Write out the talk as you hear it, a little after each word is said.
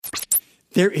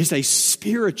There is a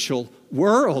spiritual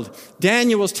world.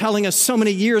 Daniel was telling us so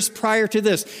many years prior to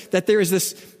this that there is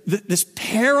this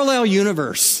parallel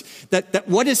universe, that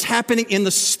what is happening in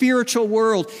the spiritual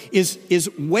world is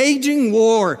waging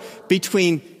war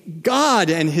between God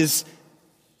and his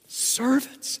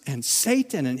servants and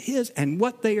Satan and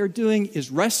what they are doing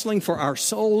is wrestling for our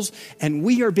souls, and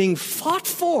we are being fought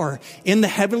for in the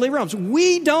heavenly realms.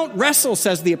 We don't wrestle,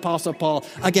 says the Apostle Paul,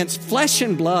 against flesh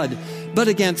and blood, but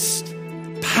against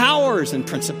powers and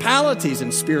principalities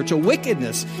and spiritual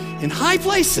wickedness in high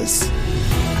places.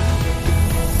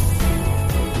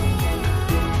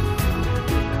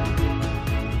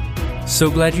 So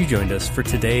glad you joined us for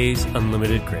today's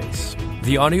Unlimited Grace,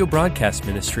 the audio broadcast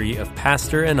ministry of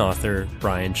pastor and author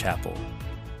Bryan Chapell.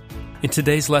 In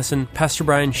today's lesson, Pastor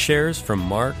Bryan shares from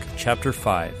Mark chapter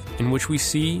 5, in which we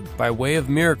see, by way of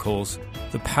miracles,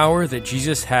 the power that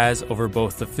Jesus has over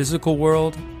both the physical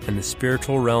world and the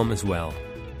spiritual realm as well.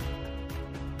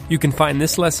 You can find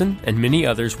this lesson and many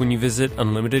others when you visit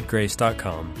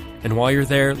unlimitedgrace.com. And while you're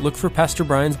there, look for Pastor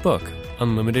Bryan's book,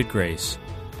 Unlimited Grace.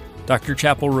 Dr.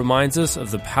 Chapell reminds us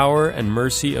of the power and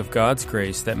mercy of God's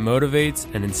grace that motivates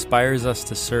and inspires us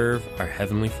to serve our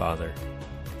Heavenly Father.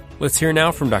 Let's hear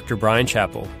now from Dr. Bryan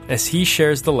Chapell as he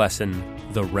shares the lesson,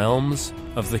 The Realms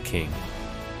of the King.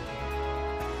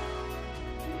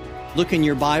 Look in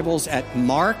your Bibles at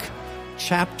Mark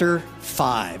chapter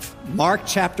 5. Mark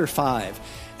chapter 5.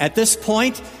 At this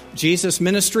point, Jesus'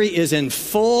 ministry is in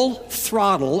full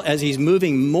throttle as he's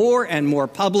moving more and more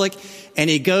public,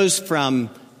 and he goes from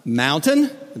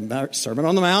mountain, Sermon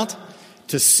on the Mount,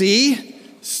 to sea,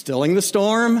 stilling the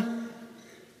storm,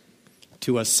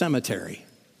 to a cemetery.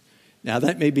 Now,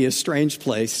 that may be a strange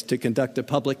place to conduct a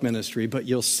public ministry, but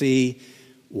you'll see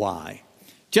why.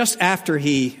 Just after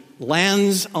he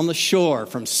lands on the shore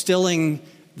from stilling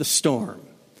the storm,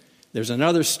 there's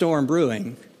another storm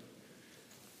brewing,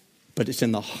 but it's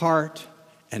in the heart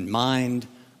and mind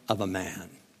of a man.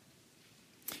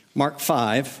 Mark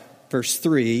 5, verse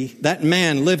 3, that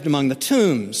man lived among the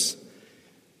tombs,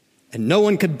 and no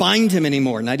one could bind him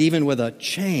anymore, not even with a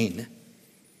chain.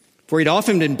 For he'd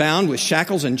often been bound with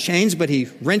shackles and chains, but he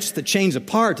wrenched the chains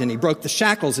apart and he broke the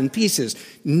shackles in pieces.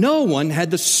 No one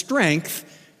had the strength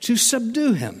to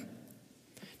subdue him.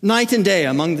 Night and day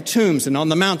among the tombs and on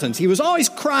the mountains, he was always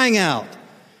crying out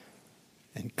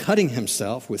and cutting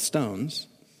himself with stones.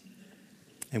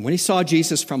 And when he saw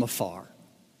Jesus from afar,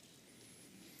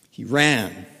 he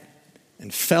ran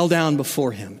and fell down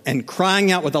before him, and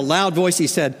crying out with a loud voice, he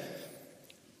said,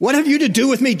 "What have you to do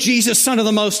with me, Jesus, Son of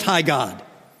the Most High God?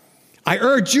 I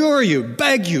adjure you,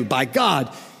 beg you, by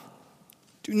God,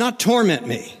 do not torment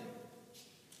me."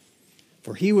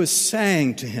 For he was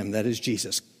saying to him, that is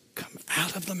Jesus, "Come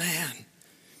out of the man,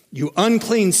 you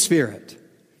unclean spirit."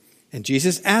 And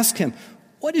Jesus asked him,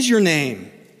 "What is your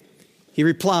name?" He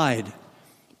replied,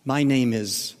 "My name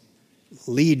is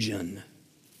Legion,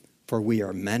 for we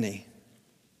are many."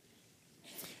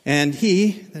 And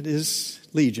he, that is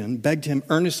Legion, begged him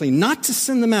earnestly not to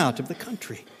send them out of the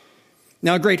country.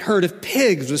 Now a great herd of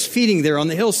pigs was feeding there on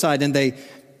the hillside, and they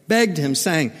begged him,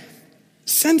 saying,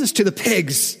 "Send us to the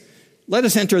pigs, let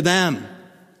us enter them."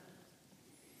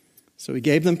 So he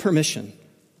gave them permission,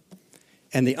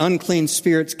 and the unclean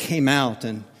spirits came out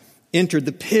and entered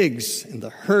the pigs, and the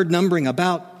herd, numbering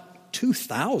about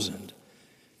 2,000,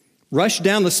 rushed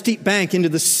down the steep bank into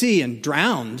the sea and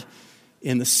drowned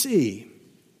in the sea.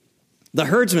 The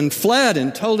herdsmen fled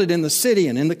and told it in the city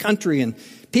and in the country, and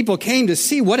people came to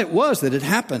see what it was that had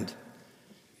happened.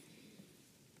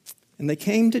 And they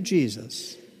came to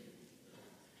Jesus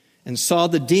and saw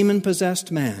the demon-possessed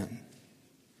man,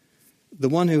 the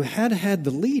one who had had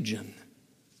the legion,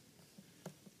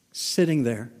 sitting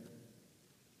there,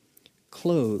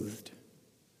 clothed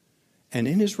and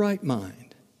in his right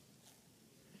mind,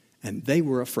 and they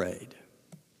were afraid.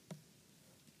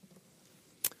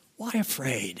 Why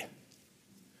afraid?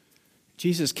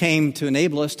 Jesus came to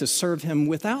enable us to serve him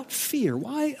without fear.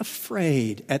 Why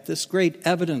afraid at this great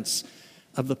evidence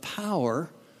of the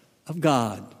power of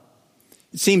God?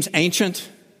 It seems ancient,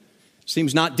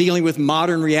 seems not dealing with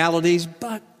modern realities,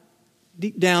 but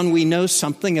deep down we know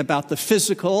something about the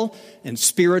physical and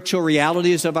spiritual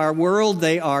realities of our world.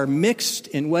 They are mixed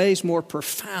in ways more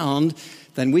profound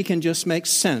than we can just make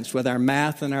sense with our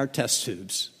math and our test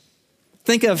tubes.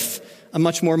 Think of a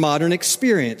much more modern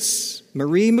experience.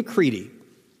 Marie McCready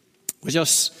was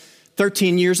just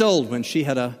 13 years old when she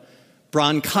had a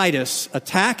bronchitis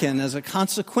attack, and as a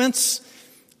consequence,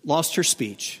 lost her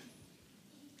speech.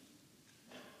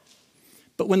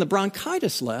 But when the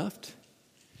bronchitis left,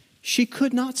 she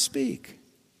could not speak.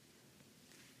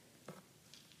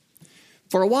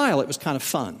 For a while, it was kind of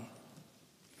fun.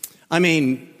 I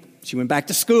mean, she went back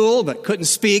to school but couldn't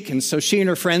speak, and so she and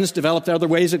her friends developed other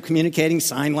ways of communicating,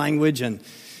 sign language and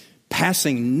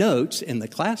passing notes in the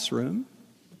classroom,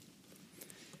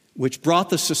 which brought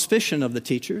the suspicion of the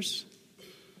teachers.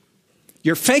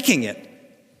 You're faking it.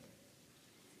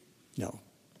 No.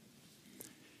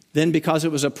 Then, because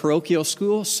it was a parochial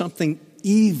school, something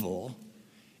evil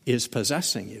is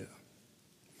possessing you.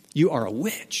 You are a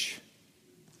witch.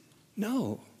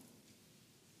 No.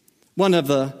 One of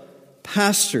the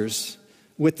pastors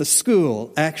with the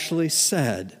school actually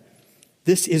said,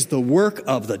 "This is the work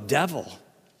of the devil."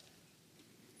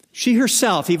 She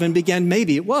herself even began,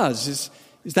 maybe it was.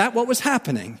 Is that what was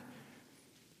happening?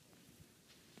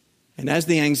 And as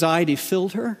the anxiety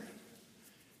filled her,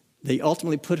 they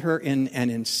ultimately put her in an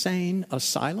insane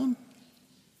asylum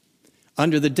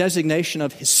under the designation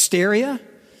of hysteria.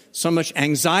 So much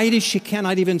anxiety she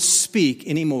cannot even speak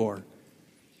anymore.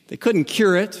 They couldn't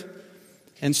cure it.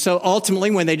 And so ultimately,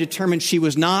 when they determined she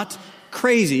was not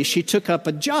crazy, she took up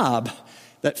a job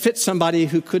that fit somebody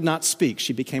who could not speak.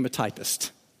 She became a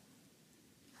typist.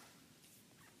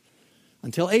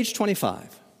 Until age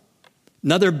 25,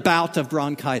 another bout of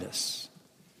bronchitis.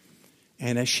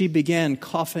 And as she began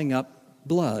coughing up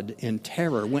blood in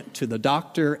terror, went to the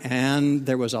doctor, and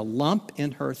there was a lump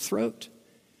in her throat.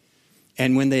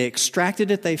 And when they extracted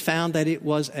it, they found that it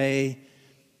was a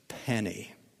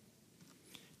penny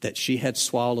that she had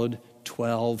swallowed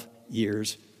 12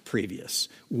 years previous,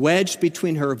 wedged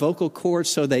between her vocal cords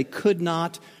so they could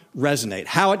not resonate.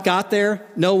 How it got there,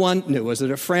 no one knew. Was it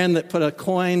a friend that put a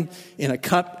coin in a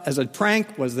cup as a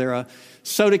prank? Was there a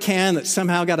soda can that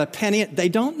somehow got a penny? They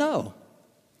don't know.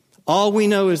 All we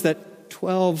know is that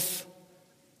 12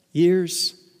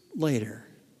 years later,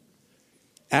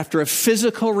 after a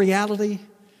physical reality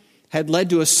had led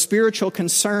to a spiritual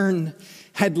concern,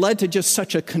 had led to just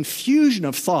such a confusion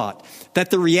of thought,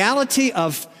 that the reality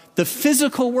of the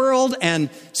physical world and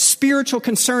spiritual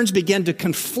concerns began to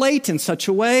conflate in such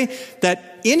a way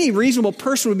that any reasonable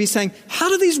person would be saying, how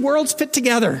do these worlds fit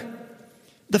together?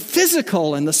 The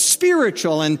physical and the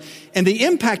spiritual and the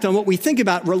impact on what we think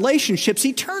about relationships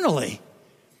eternally.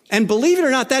 And believe it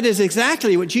or not, that is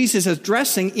exactly what Jesus is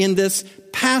addressing in this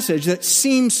passage that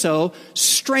seems so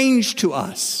strange to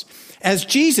us. As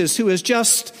Jesus, who has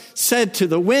just said to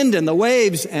the wind and the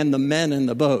waves and the men in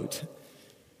the boat,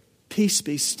 "Peace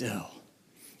be still,"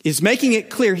 is making it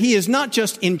clear he is not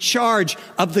just in charge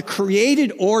of the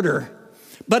created order,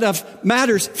 but of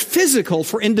matters physical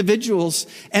for individuals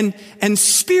and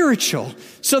spiritual,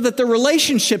 so that the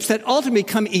relationships that ultimately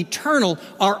become eternal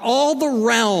are all the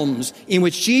realms in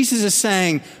which Jesus is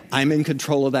saying, I'm in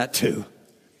control of that too.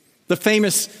 The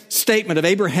famous statement of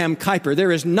Abraham Kuyper,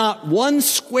 there is not one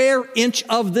square inch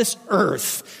of this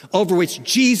earth over which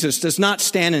Jesus does not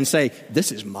stand and say,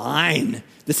 this is mine,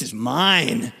 this is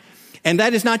mine. And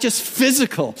that is not just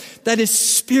physical, that is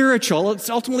spiritual. It's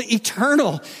ultimately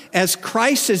eternal, as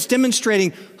Christ is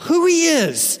demonstrating who he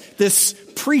is, this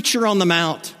preacher on the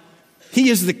mount. He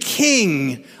is the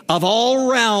king of all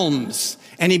realms.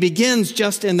 And he begins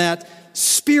just in that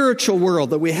spiritual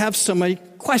world that we have so many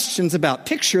questions about.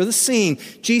 Picture the scene.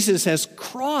 Jesus has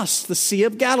crossed the Sea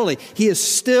of Galilee. He has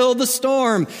stilled the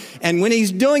storm. And when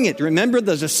he's doing it, remember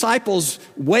the disciples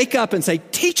wake up and say,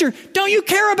 "Teacher, don't you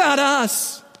care about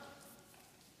us?"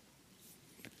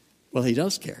 Well, he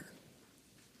does care.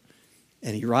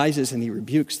 And he rises and he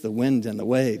rebukes the wind and the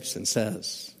waves and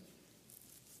says,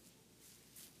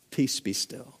 "Peace be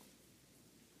still."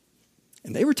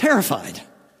 And they were terrified.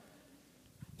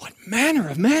 What manner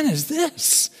of man is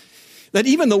this, that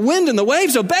even the wind and the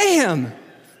waves obey him?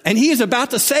 And he is about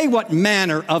to say what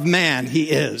manner of man he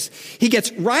is. He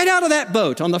gets right out of that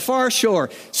boat on the far shore,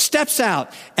 steps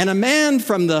out, and a man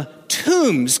from the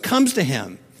tombs comes to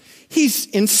him. He's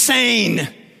insane.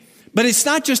 But it's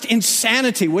not just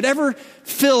insanity. Whatever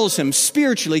fills him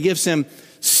spiritually gives him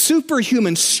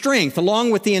superhuman strength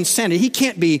along with the insanity. He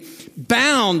can't be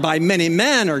bound by many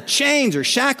men or chains or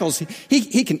shackles.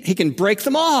 He can break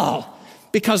them all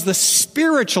because the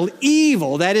spiritual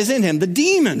evil that is in him, the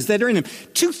demons that are in him,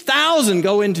 2,000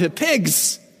 go into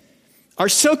pigs, are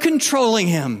so controlling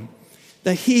him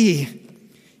that he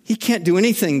can't do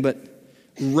anything but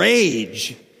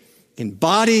rage in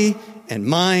body and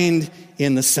mind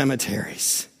in the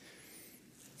cemeteries.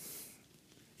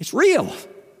 It's real.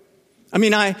 I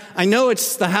mean, I know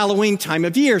it's the Halloween time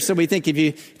of year, so we think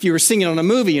if you were singing on a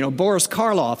movie, Boris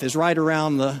Karloff is right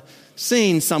around the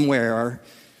scene somewhere, or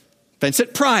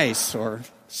Vincent Price, or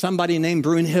somebody named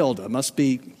Brunhilde must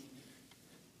be.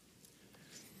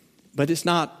 But it's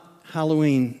not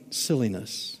Halloween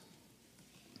silliness.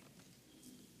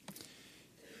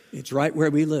 It's right where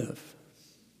we live.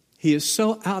 He is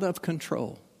so out of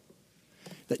control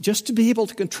that just to be able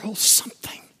to control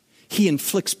something, he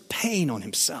inflicts pain on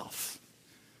himself.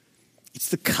 It's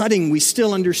the cutting we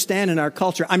still understand in our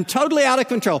culture. I'm totally out of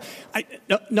control.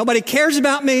 Nobody cares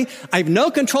about me. I have no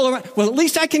control over it. Well, at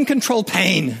least I can control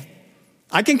pain.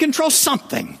 I can control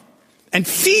something and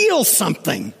feel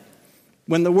something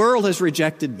when the world has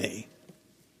rejected me.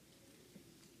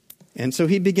 And so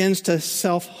he begins to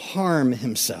self-harm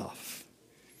himself.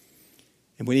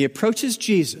 And when he approaches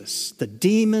Jesus, the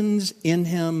demons in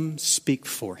him speak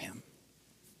for him.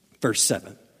 Verse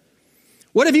 7.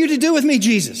 What have you to do with me,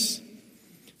 Jesus,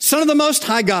 Son of the Most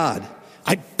High God?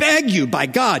 I beg you, by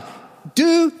God,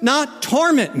 do not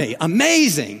torment me.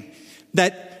 Amazing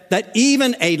that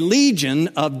even a legion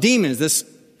of demons, this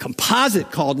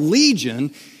composite called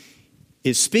legion,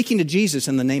 is speaking to Jesus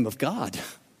in the name of God.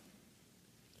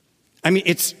 I mean,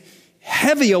 it's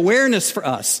heavy awareness for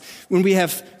us when we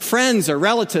have friends or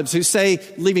relatives who say,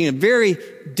 living a very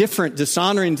different,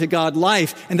 dishonoring to God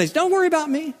life, and they say, don't worry about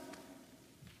me.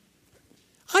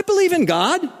 I believe in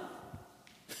God.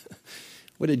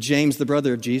 What did James, the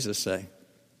brother of Jesus, say?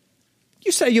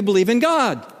 You say you believe in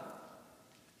God,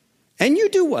 and you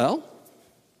do well.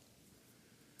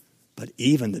 But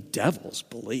even the devils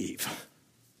believe.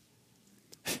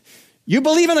 You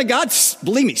believe in a God?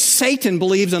 Believe me, Satan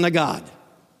believes in a God.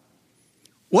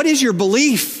 What is your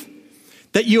belief?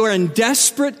 That you are in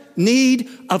desperate need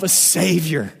of a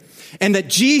Savior. And that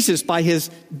Jesus, by his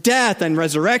death and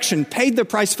resurrection, paid the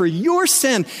price for your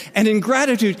sin. And in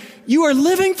gratitude, you are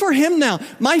living for him now.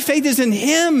 My faith is in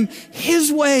him,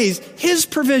 his ways, his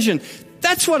provision.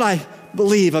 That's what I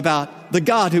believe about the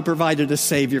God who provided a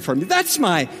Savior for me. That's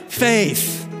my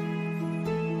faith.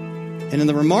 And in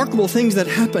the remarkable things that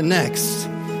happen next,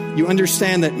 you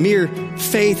understand that mere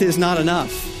faith is not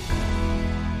enough.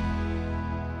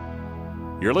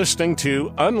 You're listening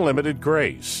to Unlimited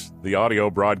Grace, the audio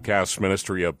broadcast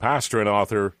ministry of pastor and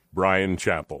author Bryan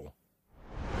Chapell.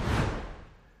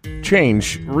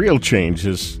 Change, real change,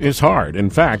 is hard. In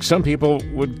fact, some people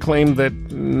would claim that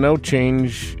no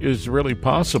change is really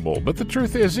possible. But the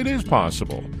truth is, it is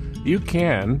possible. You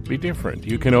can be different.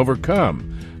 You can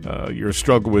overcome your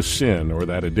struggle with sin or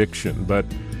that addiction. But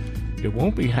it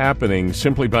won't be happening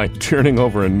simply by turning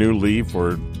over a new leaf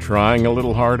or trying a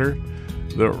little harder.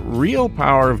 The real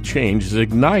power of change is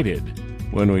ignited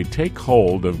when we take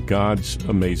hold of God's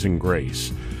amazing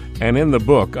grace. And in the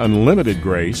book, Unlimited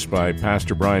Grace by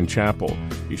Pastor Bryan Chapell,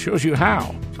 he shows you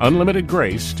how. Unlimited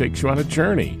Grace takes you on a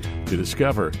journey to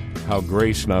discover how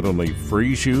grace not only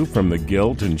frees you from the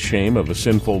guilt and shame of a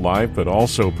sinful life, but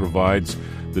also provides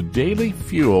the daily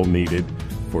fuel needed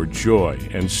for joy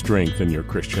and strength in your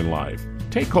Christian life.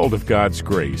 Take hold of God's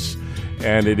grace,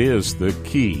 and it is the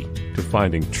key to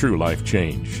finding true life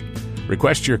change.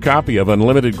 Request your copy of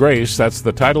Unlimited Grace. That's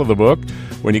the title of the book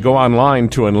when you go online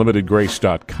to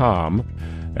unlimitedgrace.com.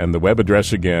 And the web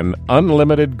address again,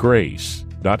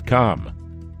 unlimitedgrace.com.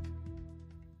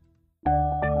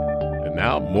 And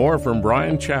now more from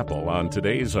Bryan Chapell on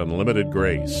today's Unlimited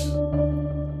Grace.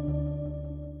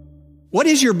 What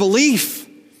is your belief?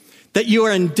 That you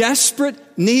are in desperate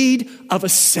need of a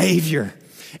Savior.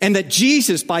 And that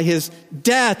Jesus, by his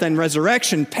death and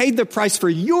resurrection, paid the price for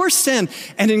your sin.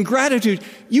 And in gratitude,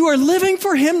 you are living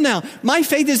for him now. My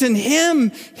faith is in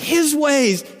him, his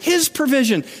ways, his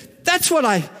provision. That's what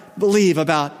I believe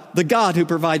about the God who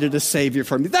provided a Savior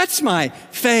for me. That's my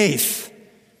faith.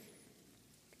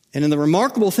 And in the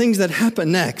remarkable things that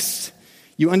happen next,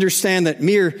 you understand that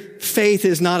mere faith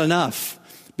is not enough,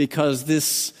 because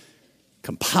this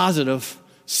composite of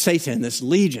Satan, this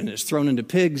legion, is thrown into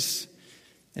pigs.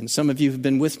 And some of you have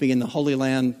been with me in the Holy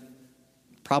Land,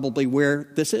 probably where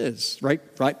this is,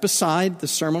 right beside the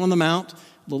Sermon on the Mount. A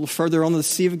little further on the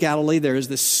Sea of Galilee, there is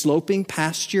this sloping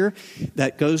pasture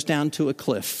that goes down to a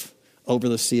cliff over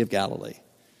the Sea of Galilee.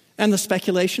 And the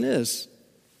speculation is,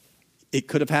 it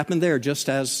could have happened there just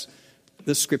as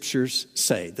the Scriptures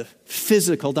say. The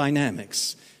physical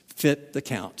dynamics fit the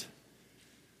count.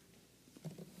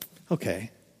 Okay.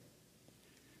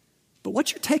 But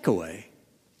what's your takeaway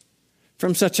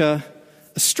from such a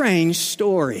strange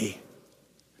story?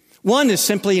 One is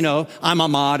simply, I'm a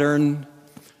modern,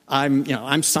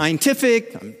 I'm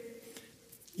scientific, I'm,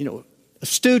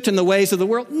 astute in the ways of the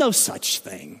world. No such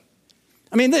thing.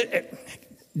 The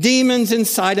demons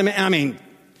inside of me.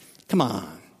 Come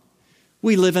on.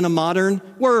 We live in a modern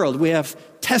world. We have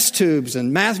test tubes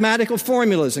and mathematical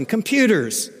formulas and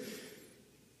computers.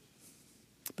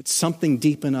 But something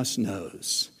deep in us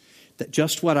knows that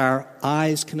just what our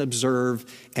eyes can observe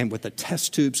and what the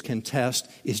test tubes can test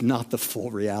is not the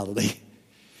full reality.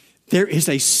 There is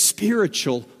a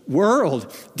spiritual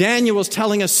world. Daniel was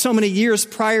telling us so many years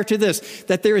prior to this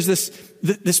that there is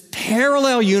this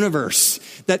parallel universe,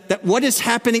 that what is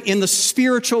happening in the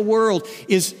spiritual world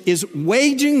is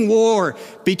waging war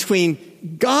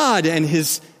between God and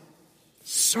his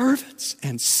servants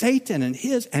and Satan and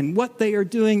his, and what they are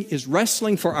doing is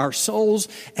wrestling for our souls,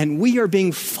 and we are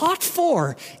being fought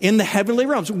for in the heavenly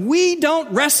realms. We don't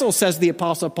wrestle, says the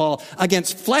Apostle Paul,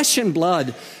 against flesh and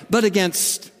blood, but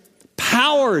against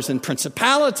powers and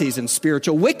principalities and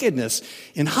spiritual wickedness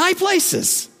in high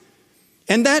places.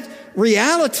 And that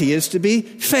reality is to be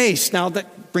faced. Now,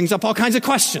 that brings up all kinds of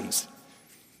questions.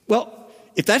 Well,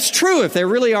 if that's true, if there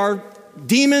really are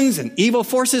demons and evil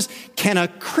forces, can a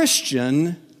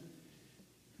Christian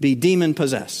be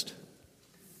demon-possessed?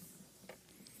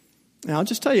 Now, I'll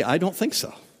just tell you, I don't think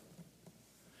so.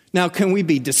 Now, can we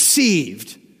be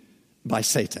deceived by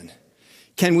Satan?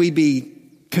 Can we be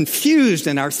confused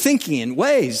in our thinking in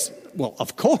ways? Well,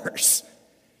 of course.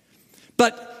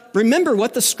 But remember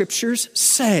what the scriptures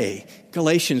say.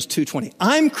 Galatians 2:20.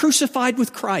 I'm crucified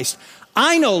with Christ.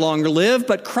 I no longer live,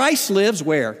 but Christ lives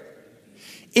where?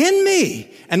 In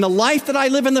me. And the life that I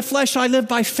live in the flesh, I live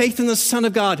by faith in the Son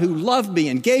of God who loved me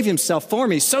and gave himself for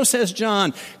me. So says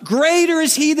John, greater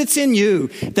is he that's in you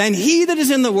than he that is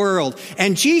in the world.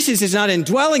 And Jesus is not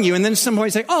indwelling you. And then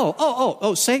somebody say,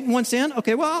 oh, Satan wants in?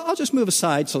 Okay, well, I'll just move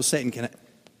aside so Satan can.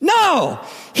 No,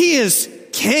 he is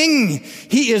King.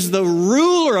 He is the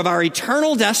ruler of our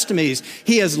eternal destinies.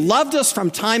 He has loved us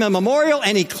from time immemorial,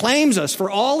 and he claims us for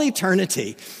all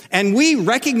eternity. And we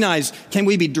recognize, can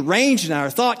we be deranged in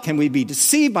our thought? Can we be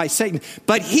deceived by Satan?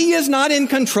 But he is not in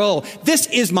control. This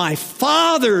is my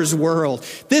Father's world.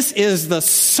 This is the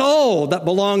soul that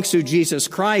belongs to Jesus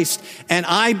Christ. And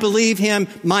I believe him.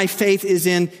 My faith is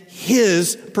in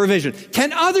his provision.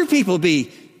 Can other people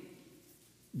be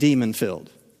demon-filled?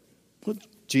 Well,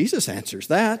 Jesus answers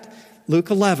that. Luke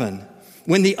 11.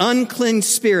 When the unclean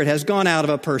spirit has gone out of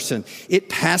a person, it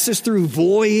passes through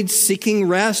voids, seeking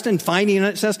rest and finding it.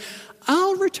 It says,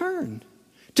 I'll return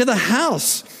to the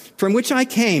house from which I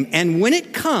came. And when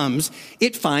it comes,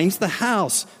 it finds the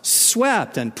house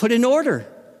swept and put in order.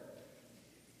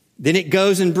 Then it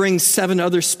goes and brings 7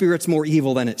 other spirits more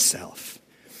evil than itself.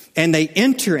 And they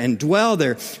enter and dwell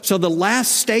there. So the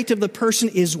last state of the person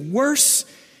is worse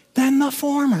than the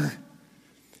former.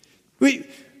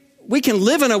 We can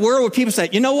live in a world where people say,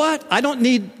 you know what? I don't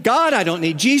need God. I don't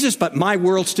need Jesus, but my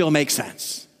world still makes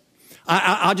sense.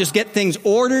 I'll just get things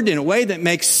ordered in a way that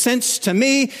makes sense to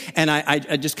me. And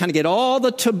I just kind of get all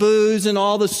the taboos and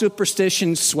all the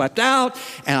superstitions swept out.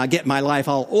 And I get my life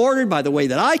all ordered by the way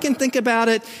that I can think about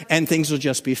it. And things will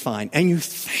just be fine. And you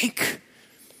think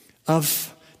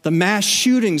of the mass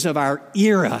shootings of our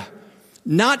era.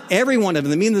 Not every one of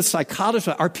them, even the psychotists,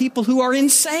 are people who are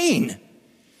insane.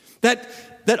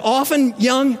 That often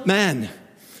young men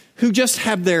who just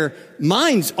have their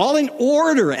minds all in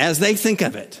order as they think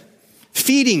of it,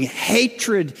 feeding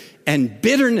hatred and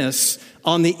bitterness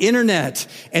on the internet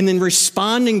and then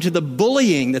responding to the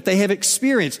bullying that they have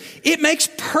experienced. It makes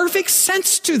perfect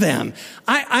sense to them.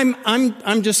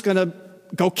 I'm just going to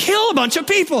go kill a bunch of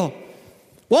people.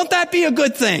 Won't that be a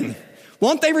good thing?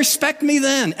 Won't they respect me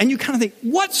then? And you kind of think,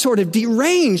 what sort of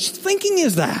deranged thinking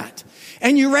is that?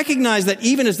 And you recognize that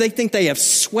even as they think they have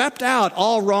swept out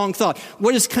all wrong thought,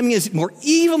 what is coming is more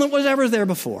evil than was ever there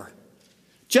before.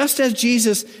 Just as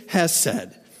Jesus has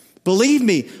said, believe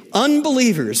me,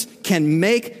 unbelievers can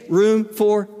make room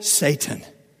for Satan.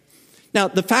 Now,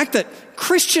 the fact that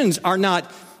Christians are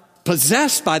not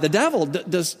possessed by the devil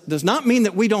does not mean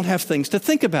that we don't have things to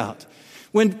think about.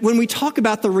 When we talk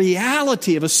about the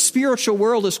reality of a spiritual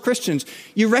world as Christians,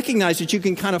 you recognize that you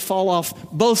can kind of fall off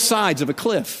both sides of a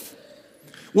cliff.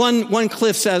 One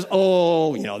cliff says,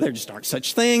 there just aren't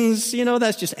such things.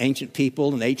 That's just ancient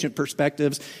people and ancient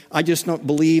perspectives. I just don't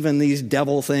believe in these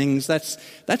devil things.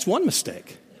 That's one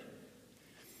mistake.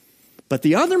 But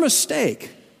the other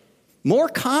mistake, more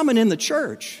common in the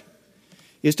church,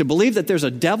 is to believe that there's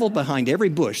a devil behind every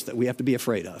bush that we have to be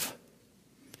afraid of.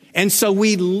 And so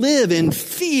we live in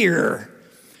fear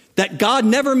that God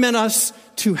never meant us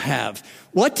to have.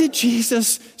 What did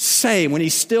Jesus say when he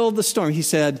stilled the storm? He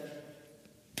said,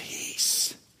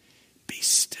 peace, be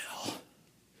still.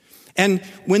 And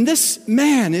when this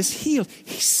man is healed,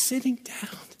 he's sitting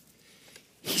down.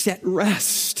 He's at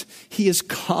rest. He is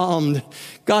calmed.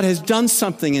 God has done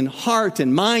something in heart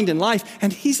and mind and life,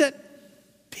 and he's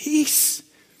at peace.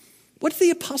 What did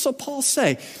the Apostle Paul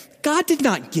say? God did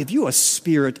not give you a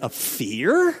spirit of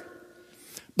fear,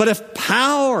 but of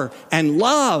power and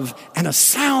love and a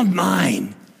sound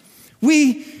mind.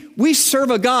 We We serve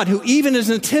a God who even in his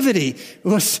nativity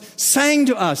was saying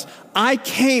to us, I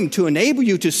came to enable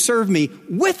you to serve me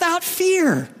without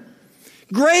fear.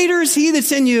 Greater is he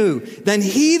that's in you than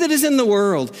he that is in the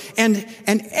world. And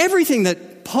everything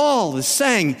that Paul is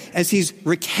saying as he's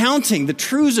recounting the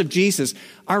truths of Jesus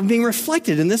are being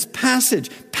reflected in this passage.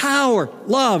 Power,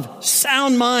 love,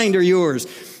 sound mind are yours.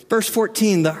 Verse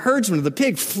 14, the herdsman of the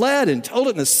pig fled and told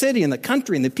it in the city and the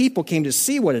country, and the people came to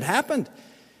see what had happened.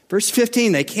 Verse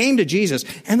 15, they came to Jesus,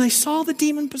 and they saw the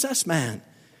demon-possessed man,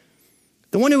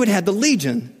 the one who had had the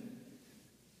legion,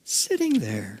 sitting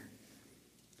there,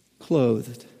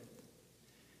 clothed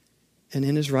and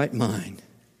in his right mind.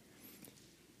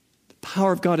 The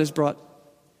power of God has brought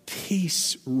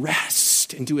peace,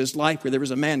 rest into his life where there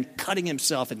was a man cutting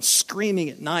himself and screaming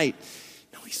at night.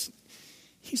 No,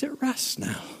 he's at rest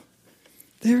now.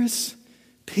 There is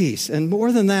peace. And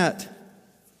more than that,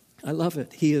 I love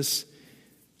it, he is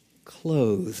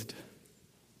clothed.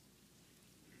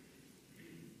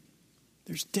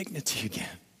 There's dignity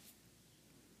again.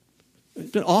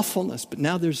 There's been awfulness, but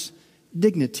now there's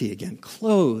dignity again,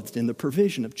 clothed in the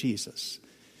provision of Jesus.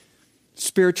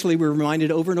 Spiritually, we're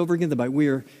reminded over and over again that we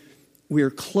are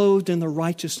clothed in the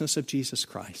righteousness of Jesus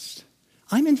Christ.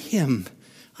 I'm in him.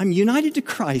 I'm united to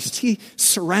Christ. He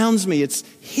surrounds me. It's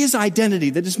his identity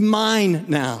that is mine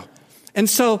now. And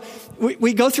so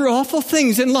we go through awful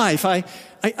things in life. I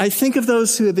think of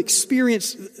those who have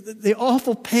experienced the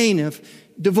awful pain of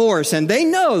divorce, and they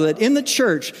know that in the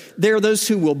church, there are those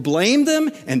who will blame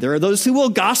them, and there are those who will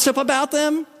gossip about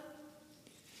them.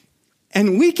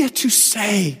 And we get to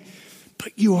say,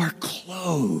 but you are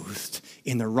clothed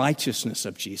in the righteousness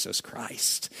of Jesus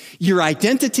Christ. Your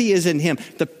identity is in him.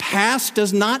 The past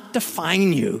does not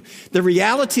define you. The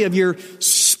reality of your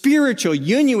spiritual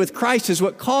union with Christ is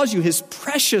what calls you his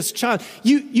precious child.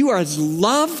 You are as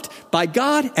loved by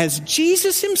God as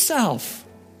Jesus himself.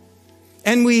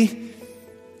 And we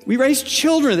raise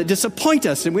children that disappoint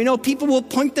us, and we know people will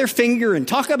point their finger and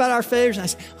talk about our failures. And I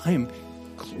say, I am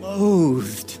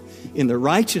clothed in the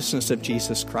righteousness of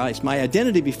Jesus Christ. My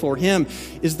identity before him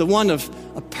is the one of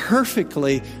a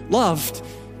perfectly loved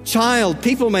child.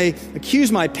 People may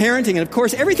accuse my parenting, and of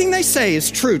course, everything they say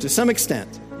is true to some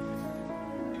extent.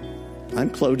 I'm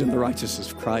clothed in the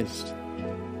righteousness of Christ.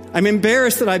 I'm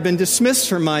embarrassed that I've been dismissed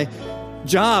from my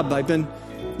job. I've been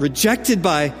rejected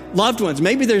by loved ones.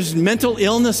 Maybe there's mental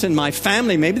illness in my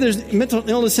family. Maybe there's mental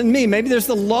illness in me. Maybe there's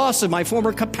the loss of my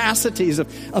former capacities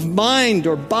of mind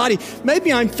or body.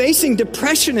 Maybe I'm facing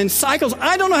depression and cycles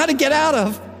I don't know how to get out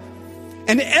of.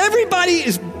 And everybody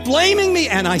is blaming me.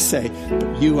 And I say,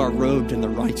 but you are robed in the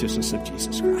righteousness of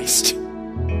Jesus Christ.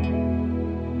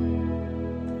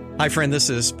 Hi, friend.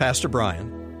 This is Pastor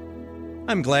Brian.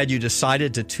 I'm glad you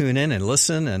decided to tune in and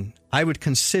listen, and I would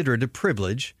consider it a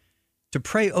privilege to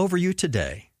pray over you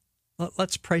today.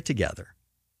 Let's pray together.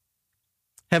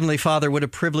 Heavenly Father, what a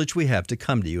privilege we have to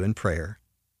come to you in prayer.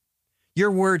 Your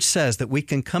word says that we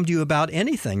can come to you about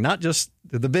anything, not just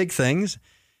the big things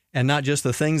and not just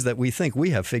the things that we think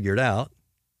we have figured out.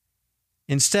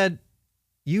 Instead,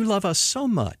 you love us so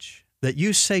much that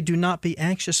you say, do not be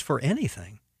anxious for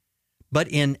anything, but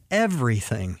in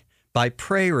everything, by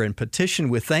prayer and petition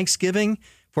with thanksgiving,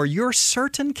 for your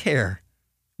certain care,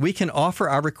 we can offer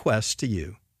our requests to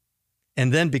you.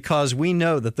 And then because we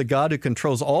know that the God who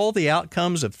controls all the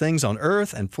outcomes of things on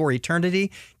earth and for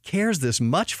eternity cares this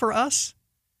much for us,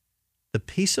 the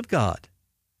peace of God,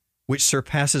 which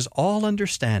surpasses all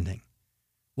understanding,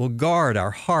 will guard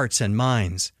our hearts and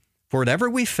minds for whatever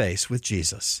we face with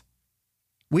Jesus.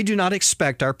 We do not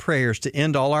expect our prayers to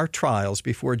end all our trials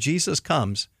before Jesus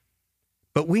comes,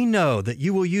 but we know that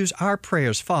you will use our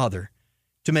prayers, Father,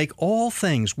 to make all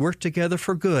things work together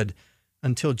for good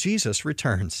until Jesus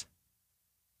returns.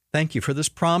 Thank you for this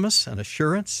promise and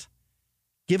assurance.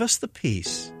 Give us the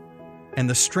peace and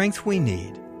the strength we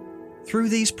need. Through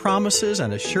these promises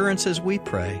and assurances we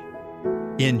pray.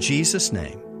 In Jesus'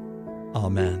 name,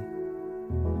 amen.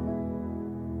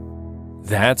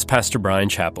 That's Pastor Brian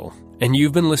Chappell, and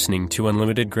you've been listening to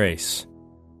Unlimited Grace.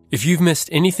 If you've missed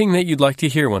anything that you'd like to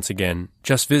hear once again,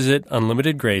 just visit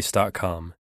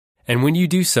unlimitedgrace.com. And when you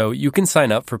do so, you can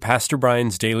sign up for Pastor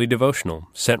Brian's daily devotional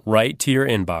sent right to your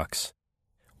inbox.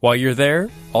 While you're there,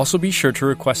 also be sure to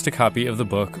request a copy of the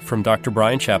book from Dr.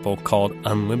 Brian Chappell called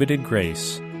Unlimited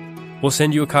Grace. We'll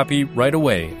send you a copy right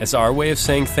away as our way of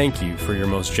saying thank you for your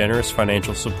most generous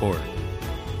financial support.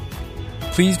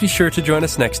 Please be sure to join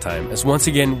us next time as once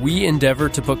again we endeavor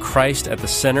to put Christ at the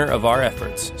center of our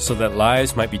efforts so that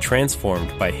lives might be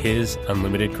transformed by His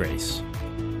unlimited grace.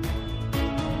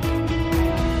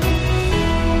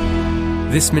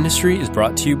 This ministry is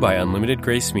brought to you by Unlimited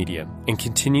Grace Media and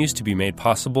continues to be made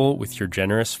possible with your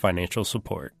generous financial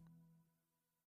support.